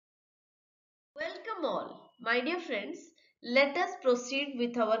Welcome all, my dear friends. Let us proceed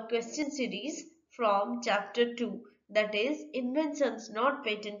with our question series from chapter 2, that is Inventions Not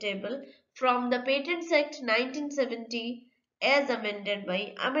Patentable, from the Patents Act 1970 as amended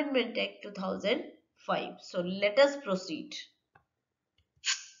by Amendment Act 2005. So let us proceed.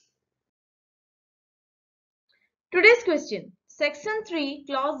 Today's question. Section 3,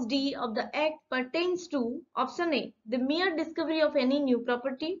 Clause D of the Act pertains to option A, the mere discovery of any new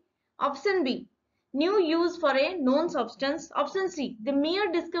property, option B, new use for a known substance, option C, the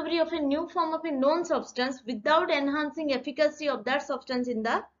mere discovery of a new form of a known substance without enhancing efficacy of that substance in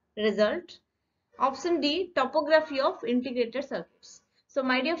the result, option D, topography of integrated circuits. So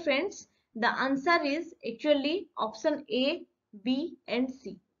my dear friends, the answer is actually option A, B and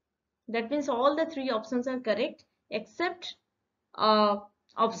C. That means all the three options are correct except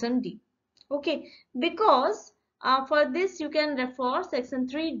option D. Okay, because for this you can refer section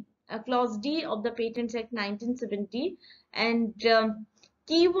 3 clause D of the Patents Act 1970, and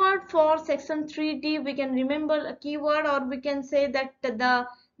keyword for section 3D we can remember a keyword, or we can say that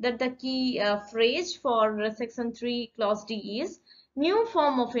the key phrase for section 3 clause D is new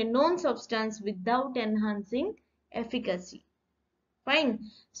form of a known substance without enhancing efficacy. Fine.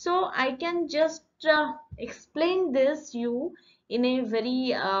 So I can just explain this you in a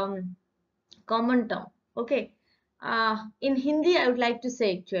very common term. Okay. In Hindi I would like to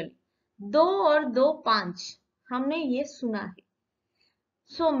say actually, दो और दो पांच हमने ये सुना है.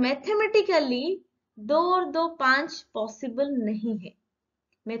 So mathematically दो और दो पांच possible नहीं है.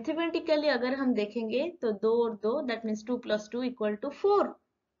 Mathematically अगर हम देखेंगे तो दो और दो, that means 2 plus 2 equal to 4.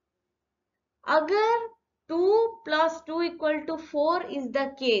 अगर 2 plus 2 equal to 4 is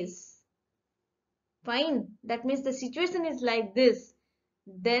the case, fine, that means the situation is like this,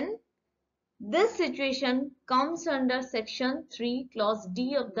 then this situation comes under section 3 clause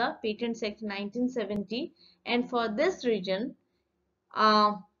D of the Patents Act 1970, and for this reason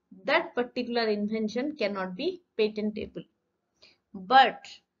that particular invention cannot be patentable. But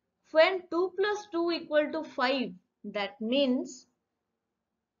when 2 plus 2 equal to 5, that means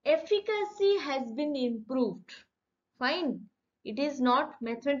efficacy has been improved. Fine. It is not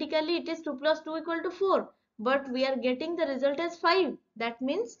mathematically, it is 2 plus 2 equal to 4. But we are getting the result as 5. That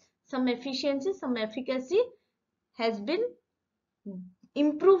means some efficiency, some efficacy has been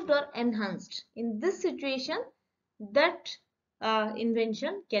improved or enhanced. In this situation, that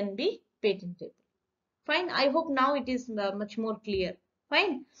invention can be patentable. Fine. I hope now it is much more clear.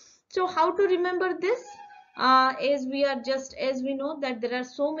 Fine. So how to remember this? As we know that there are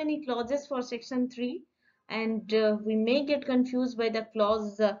so many clauses for section 3, and we may get confused by the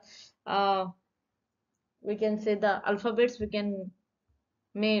clause, we can say the alphabets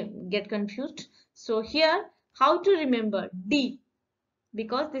may get confused. So here how to remember D,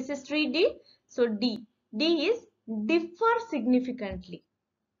 because this is 3D. So D is differ significantly.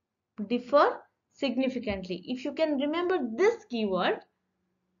 Differ significantly. If you can remember this keyword,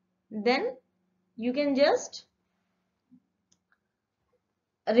 then you can just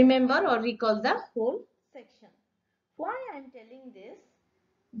remember or recall the whole section. Why I am telling this?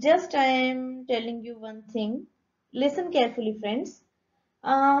 Just I am telling you one thing. Listen carefully, friends.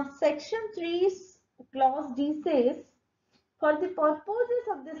 Section 3's clause D says, for the purposes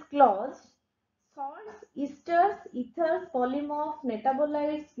of this clause, salts, esters, ethers, polymorphs,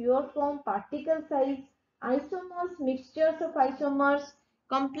 metabolites, pure form, particle size, isomers, mixtures of isomers,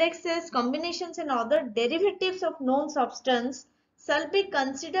 complexes, combinations and other derivatives of known substance shall be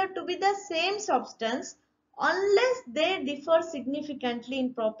considered to be the same substance unless they differ significantly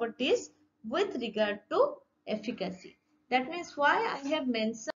in properties with regard to efficacy. That means why I have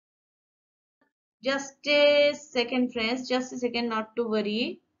mentioned, just a second friends, just a second, not to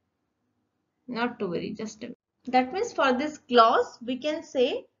worry, just a minute. That means for this clause we can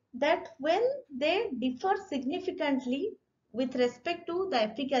say that when they differ significantly with respect to the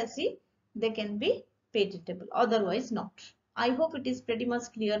efficacy, they can be patentable, otherwise not. I hope it is pretty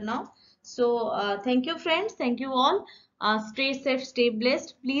much clear now. So thank you friends, thank you all. Stay safe, stay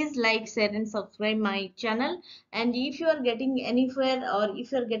blessed. Please like, share and subscribe my channel. And if you are getting anywhere, or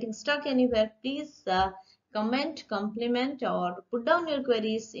if you are getting stuck anywhere, please comment, compliment or put down your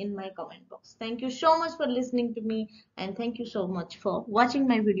queries in my comment box. Thank you so much for listening to me, and thank you so much for watching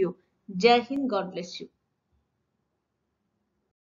my video. Jai Hind, God bless you.